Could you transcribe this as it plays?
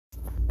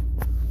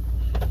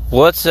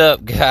What's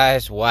up,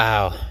 guys?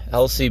 Wow,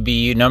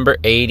 LCBU number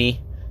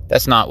 80.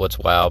 That's not what's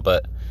wow,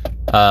 but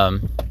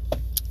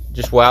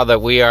just wow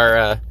that we are.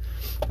 I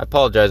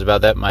apologize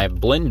about that. My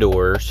blend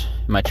doors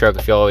in my truck,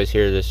 if you always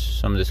hear this,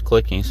 some of this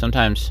clicking,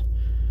 sometimes,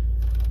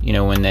 you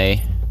know, when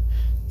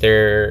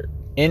their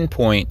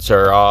endpoints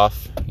are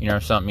off, you know,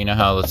 or something, you know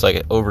how it's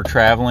like over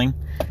traveling,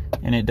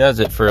 and it does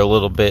it for a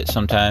little bit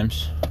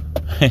sometimes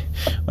when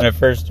I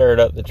first started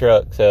up the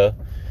truck. So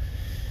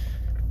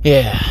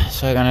yeah,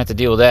 so I'm gonna have to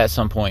deal with that at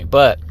some point.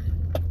 But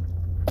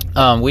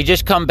we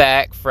just come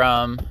back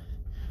from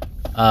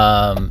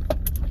I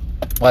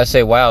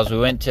say wows. We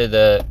went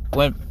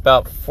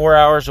about 4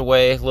 hours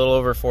away, a little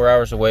over 4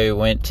 hours away. We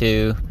went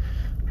to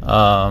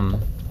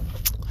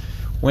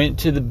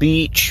the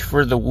beach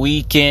for the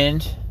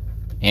weekend,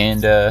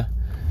 and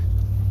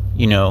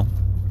you know,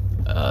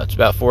 it's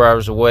about 4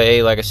 hours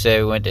away. Like I said,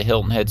 we went to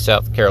Hilton Head,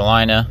 South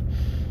Carolina.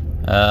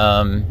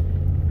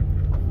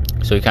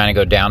 So we kind of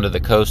go down to the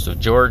coast of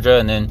Georgia,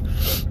 and then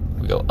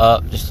we go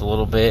up just a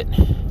little bit,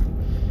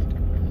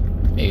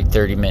 maybe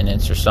 30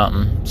 minutes or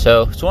something.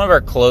 So it's one of our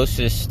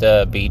closest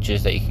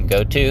beaches that you can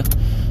go to.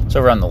 It's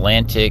over on the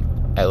Atlantic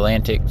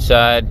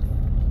side,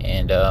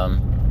 and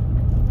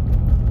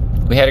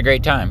we had a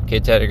great time.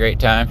 Kids had a great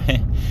time.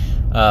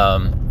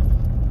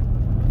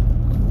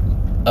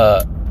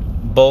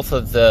 Both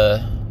of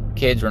the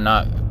kids were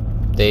not,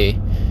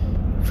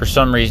 for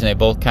some reason, they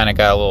both kind of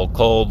got a little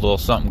cold, a little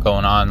something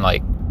going on,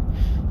 like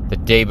the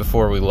day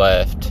before we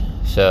left.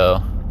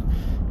 So,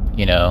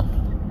 you know,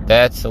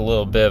 that's a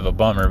little bit of a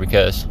bummer,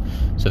 because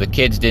so the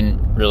kids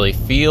didn't really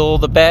feel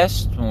the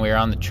best when we were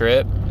on the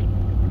trip.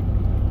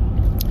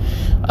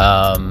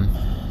 But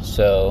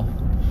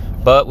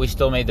we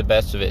still made the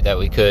best of it that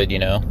we could, you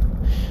know.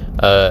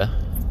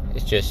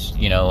 It's just,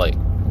 you know, like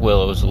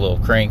Willow was a little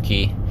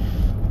cranky,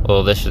 a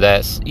little this or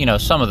that, you know,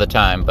 some of the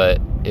time,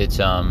 but it's,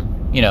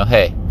 you know,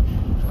 hey,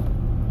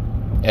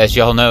 as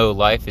y'all know,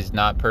 life is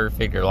not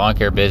perfect. Your lawn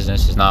care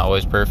business is not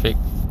always perfect.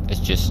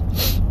 It's just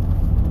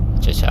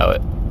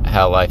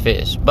how life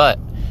is. But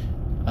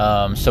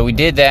so we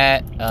did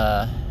that.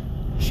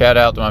 Shout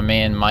out to my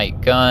man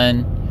Mike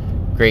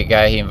Gunn, great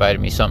guy. He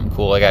invited me something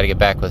cool. I got to get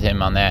back with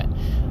him on that.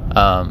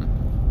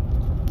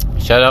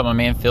 Shout out my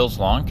man Phil's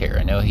Lawn Care.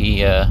 I know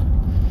he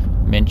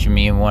mentioned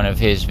me in one of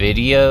his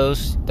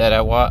videos that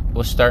I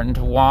was starting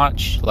to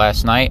watch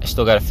last night. I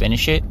still got to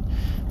finish it.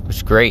 It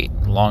was great.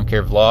 Lawn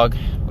care vlog,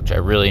 which I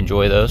really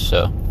enjoy those.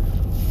 So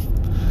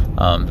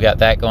we got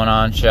that going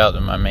on. Shout out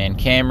to my man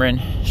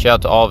Cameron. Shout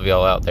out to all of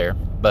y'all out there.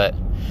 But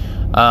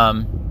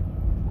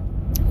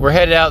we're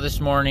headed out this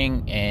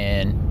morning,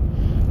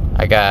 and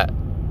I got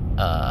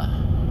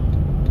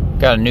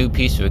a new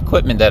piece of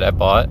equipment that I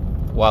bought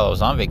while I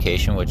was on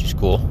vacation, which is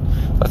cool.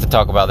 We'll have to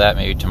talk about that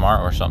maybe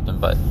tomorrow or something.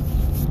 But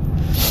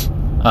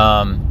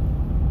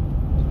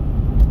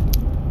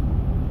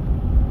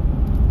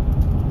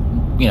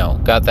you know,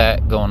 got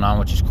that going on,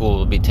 which is cool.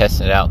 We'll be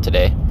testing it out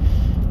today.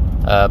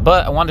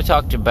 But I wanted to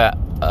talk to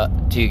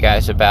you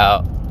guys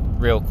about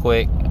real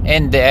quick.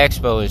 And the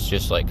expo is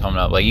just like coming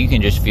up. Like, you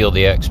can just feel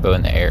the expo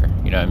in the air.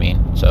 You know what I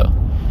mean? So,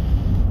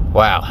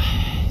 wow,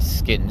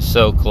 it's getting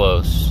so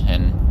close,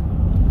 and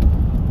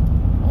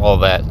all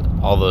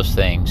those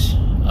things.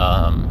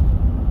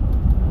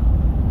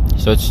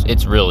 So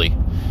it's really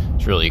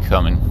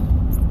coming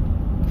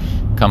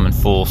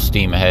full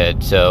steam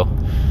ahead. So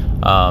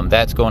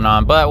that's going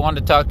on. But I wanted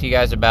to talk to you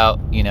guys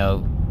about, you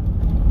know,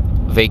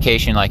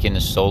 vacation, like in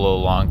the solo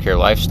lawn care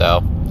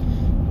lifestyle.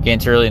 Getting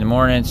to early in the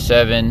morning,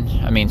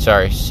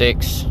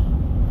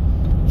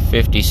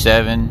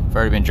 6:57. I've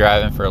already been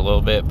driving for a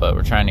little bit, but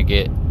we're trying to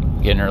get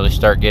an early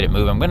start, get it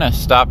moving. I'm gonna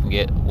stop and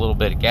get a little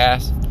bit of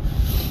gas.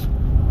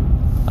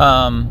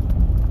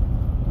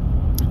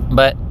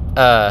 But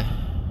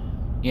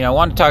you know, I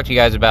want to talk to you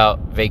guys about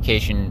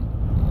vacation,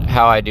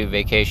 how I do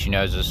vacation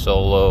as a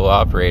solo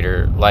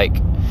operator, like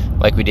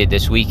we did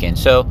this weekend.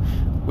 So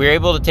we were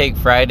able to take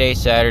Friday,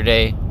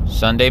 Saturday,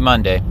 Sunday,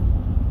 Monday.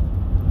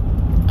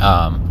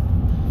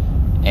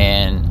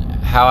 And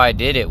how I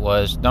did it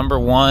was, number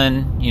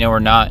one, you know, we're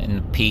not in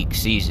the peak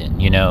season,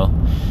 you know.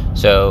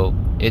 So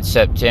it's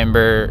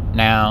September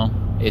now.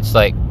 It's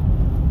like,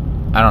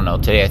 I don't know,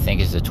 today I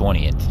think is the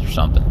 20th or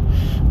something.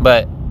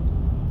 But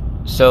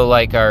so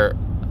like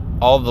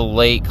all the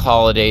lake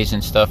holidays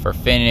and stuff are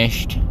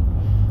finished.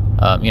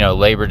 You know,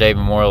 Labor Day,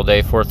 Memorial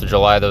Day, 4th of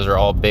July, those are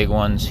all big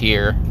ones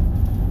here.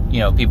 You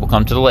know, people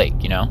come to the lake,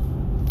 you know.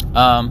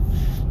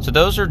 So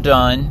those are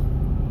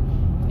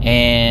done.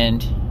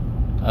 And,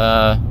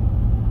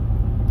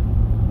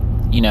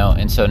 you know,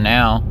 and so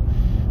now,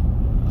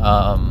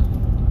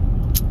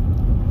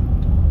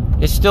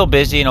 it's still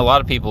busy, and a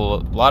lot of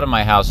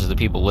my houses, the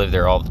people live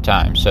there all the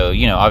time. So,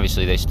 you know,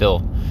 obviously they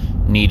still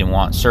need and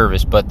want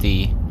service, but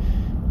the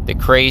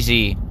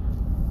crazy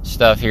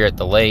stuff here at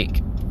the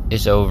lake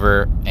is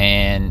over,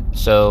 and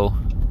so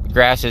the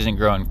grass isn't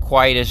growing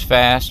quite as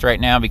fast right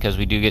now, because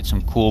we do get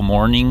some cool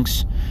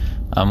mornings,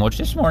 which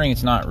this morning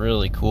it's not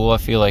really cool. I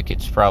feel like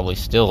it's probably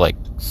still like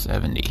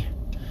 70.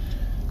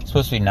 It's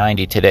supposed to be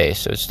 90 today,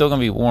 so it's still gonna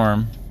be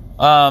warm.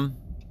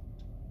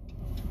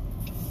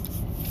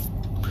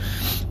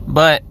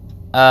 But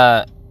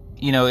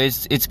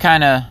it's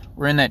kind of,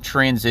 we're in that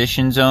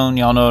transition zone.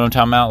 Y'all know what I'm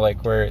talking about,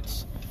 like where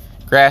it's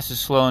grass is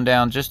slowing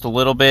down just a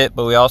little bit,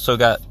 but we also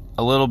got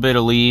a little bit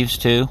of leaves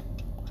too.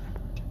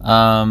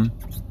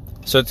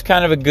 So it's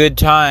kind of a good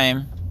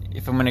time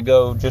if I'm going to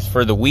go just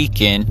for the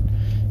weekend.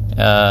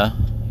 A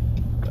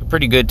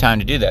pretty good time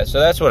to do that. So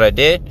that's what I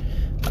did.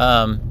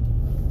 So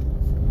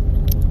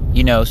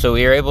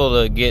we were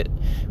able to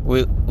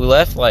we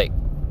left like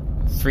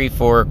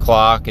 3-4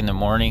 o'clock in the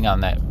morning on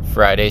that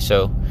Friday.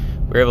 So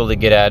we were able to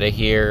get out of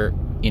here,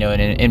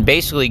 and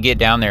basically get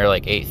down there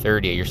like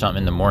 8:30 or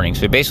something in the morning.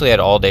 So we basically had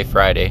all day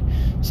Friday,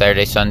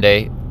 Saturday,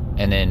 Sunday,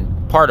 and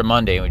then part of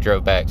Monday, and we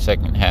drove back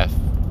second half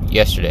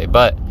yesterday.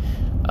 But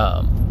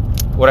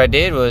what I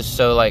did was,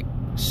 so like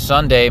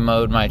Sunday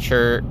mowed my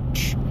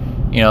church,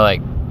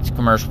 like it's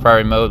commercial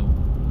property, mowed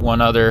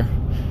one other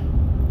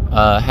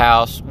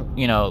house,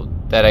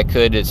 that I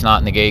could, it's not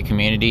in the gated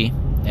community.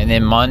 And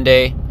then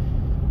Monday,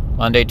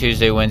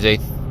 Tuesday, Wednesday,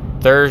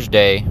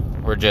 Thursday,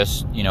 we're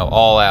just,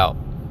 all out,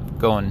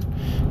 going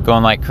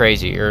like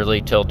crazy,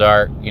 early till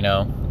dark,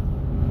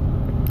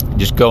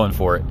 just going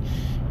for it.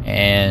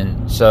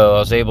 And so I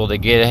was able to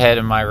get ahead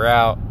of my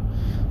route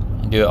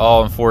and do it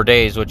all in 4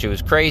 days, which it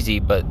was crazy,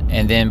 but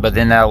then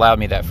that allowed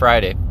me that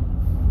Friday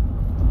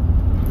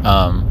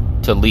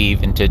to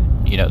leave and to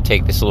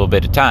take this a little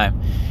bit of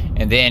time.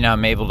 And then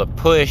I'm able to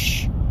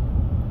push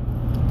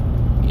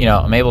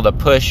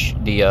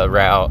the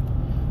route.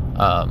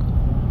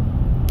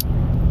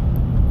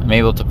 I'm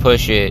able to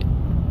push it,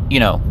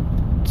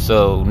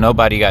 so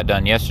nobody got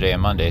done yesterday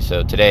and Monday.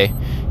 So today, so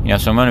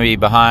I'm going to be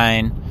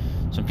behind.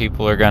 Some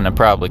people are going to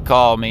probably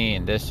call me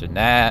and this and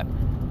that,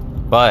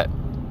 but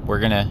we're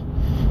going to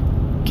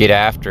get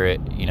after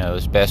it,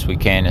 as best we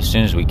can, as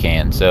soon as we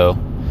can. So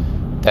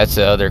that's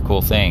the other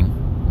cool thing,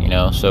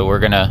 so we're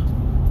going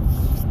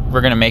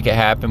to make it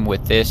happen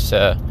with this,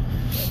 we're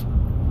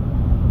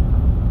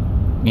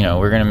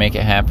going to make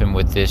it happen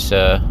with this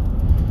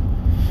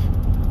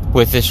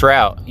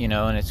route,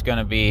 and it's going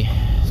to be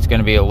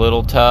a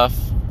little tough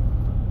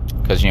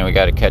because, we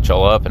got to catch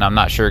all up, and I'm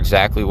not sure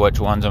exactly which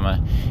ones am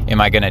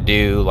I going to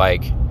do,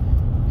 like,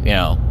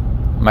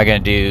 am I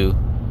going to do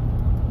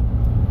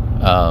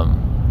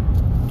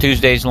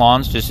Tuesday's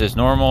lawns just as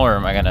normal, or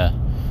am I going to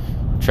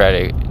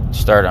try to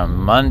start on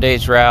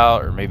Monday's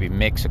route, or maybe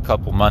mix a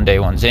couple Monday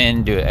ones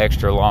in, do an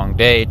extra long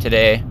day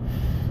today,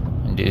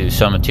 and do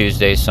some of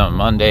Tuesdays, some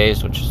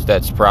Mondays,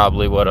 that's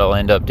probably what I'll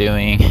end up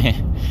doing.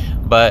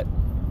 But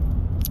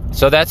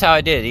so that's how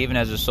I did, even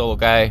as a solo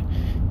guy.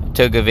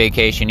 Took a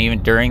vacation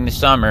even during the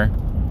summer.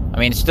 I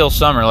mean, it's still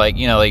summer, like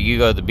you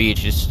go to the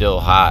beach, it's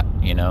still hot,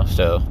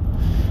 so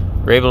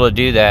we're able to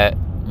do that,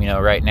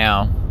 right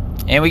now.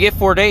 And we get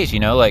 4 days,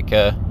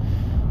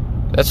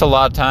 that's a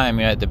lot of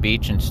time, at the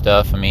beach and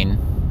stuff. I mean,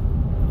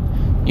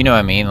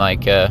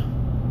 like the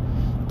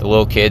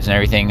little kids and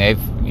everything,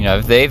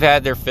 they've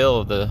had their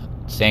fill of the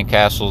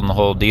sandcastles and the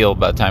whole deal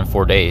by the time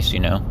 4 days,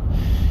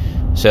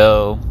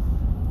 so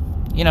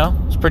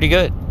it's pretty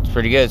good.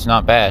 It's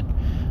not bad.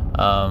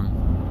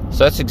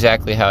 So that's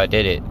exactly how I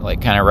did it,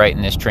 like kind of right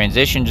in this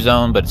transition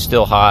zone, but it's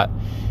still hot.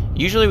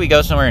 Usually we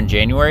go somewhere in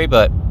January,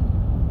 but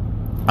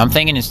I'm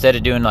thinking instead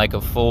of doing like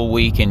a full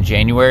week in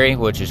January,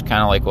 which is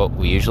kind of like what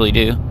we usually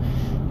do,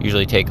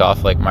 take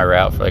off like my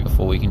route for like a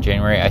full week in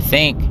January, I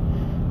think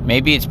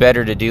maybe it's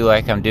better to do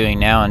like I'm doing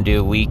now and do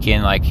a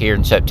weekend like here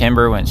in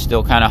September when it's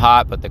still kind of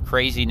hot, but the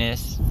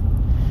craziness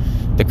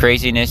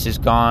is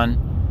gone.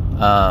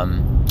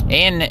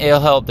 And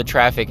it'll help the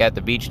traffic at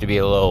the beach to be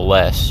a little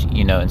less,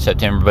 in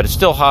September, but it's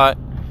still hot.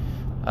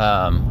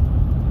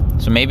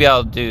 So maybe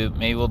we'll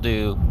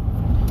do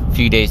a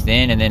few days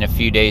then, and then a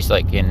few days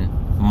like in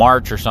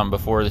March or something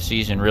before the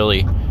season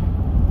really,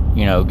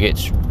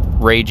 gets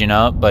raging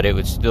up, but it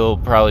would still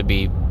probably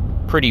be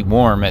pretty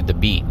warm at the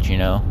beach,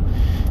 And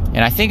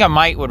I think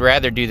I would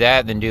rather do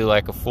that than do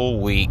like a full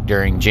week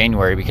during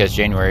January, because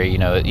January,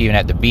 even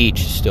at the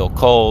beach is still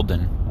cold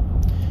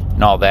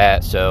and all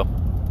that. So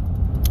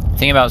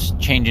thinking about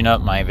changing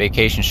up my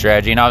vacation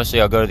strategy, and obviously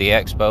I'll go to the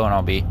expo and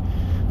I'll be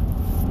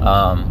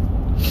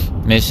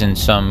missing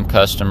some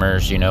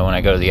customers, when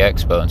I go to the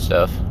expo and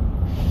stuff.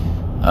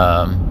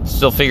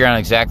 Still figuring out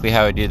exactly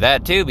how I do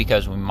that too,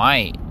 because we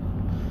might,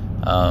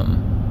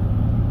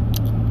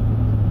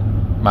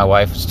 my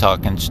wife was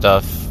talking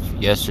stuff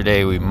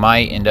yesterday, we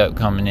might end up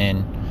coming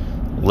in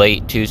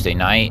late Tuesday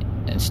night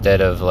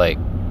instead of like,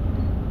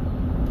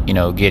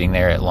 getting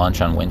there at lunch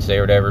on Wednesday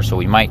or whatever. So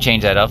we might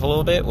change that up a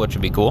little bit, which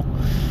would be cool.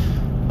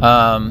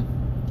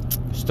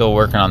 Still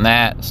working on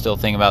that, still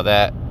thinking about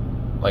that.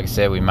 Like I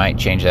said, we might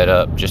change that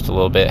up just a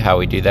little bit, how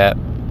we do that.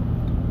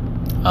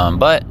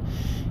 But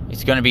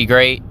it's going to be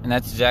great, and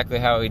that's exactly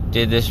how we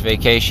did this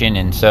vacation.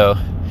 And so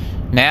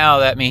now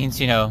that means,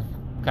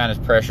 kind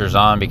of pressure's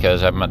on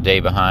because I'm a day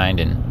behind,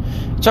 and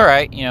it's all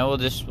right. We'll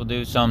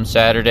do some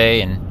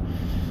Saturday, and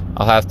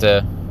I'll have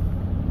to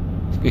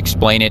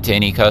explain it to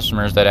any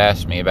customers that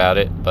ask me about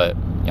it, but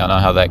y'all know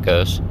how that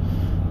goes.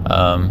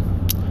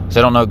 So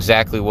I don't know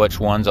exactly which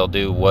ones I'll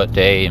do what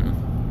day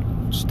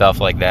and stuff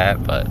like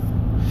that, but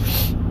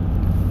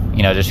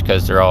you know, just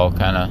because they're all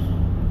kind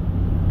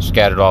of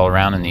scattered all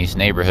around in these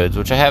neighborhoods,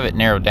 which I have it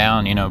narrowed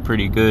down, you know,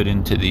 pretty good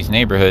into these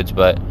neighborhoods,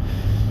 but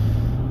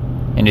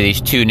into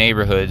these 2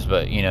 neighborhoods,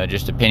 but, you know,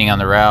 just depending on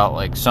the route,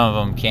 like some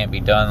of them can't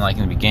be done like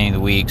in the beginning of the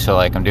week, so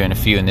like I'm doing a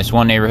few in this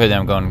one neighborhood, then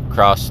I'm going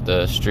across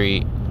the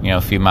street, you know,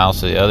 a few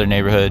miles to the other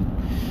neighborhood,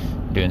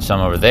 doing some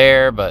over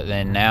there, but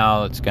then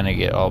now it's going to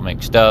get all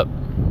mixed up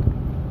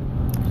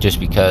just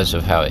because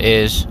of how it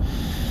is.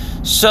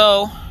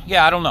 So,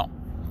 yeah, I don't know.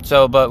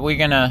 So, but we're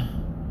going to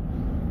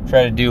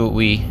try to do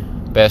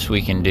what best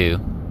we can do,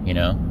 you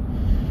know,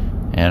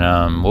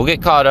 and we'll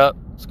get caught up.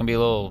 It's going to be a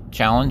little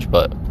challenge,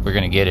 but we're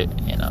going to get it,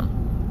 and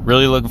I'm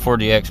really looking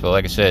forward to the expo.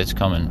 Like I said, it's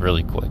coming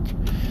really quick.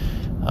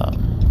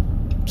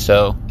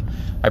 So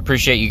I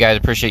appreciate you guys.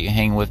 Appreciate you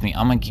hanging with me.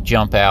 I'm going to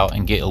jump out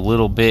and get a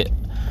little bit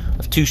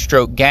of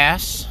 2-stroke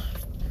gas.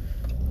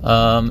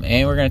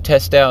 And we're going to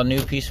test out a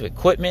new piece of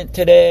equipment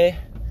today.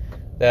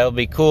 That'll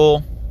be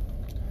cool.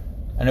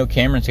 I know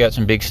Cameron's got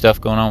some big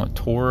stuff going on with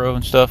Toro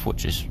and stuff,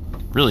 which is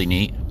really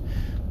neat.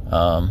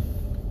 And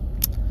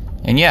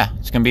yeah,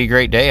 it's going to be a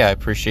great day. I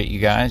appreciate you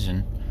guys,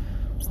 and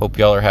hope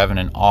y'all are having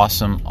an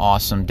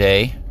awesome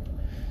day.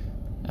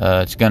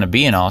 It's going to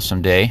be an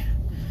awesome day,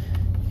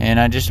 and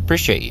I just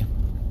appreciate you.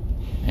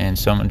 And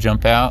so I'm going to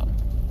jump out,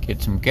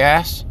 get some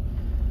gas,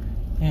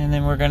 and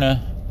then we're going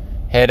to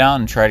head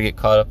on and try to get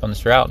caught up on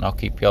this route, and I'll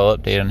keep y'all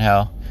updated on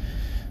how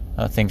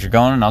things are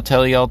going, and I'll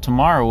tell y'all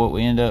tomorrow what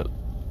we end up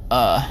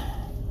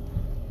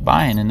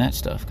buying and that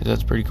stuff, because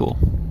that's pretty cool.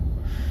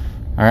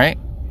 Alright,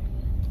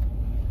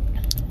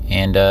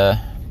 and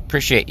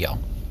appreciate y'all.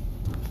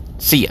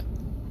 See ya.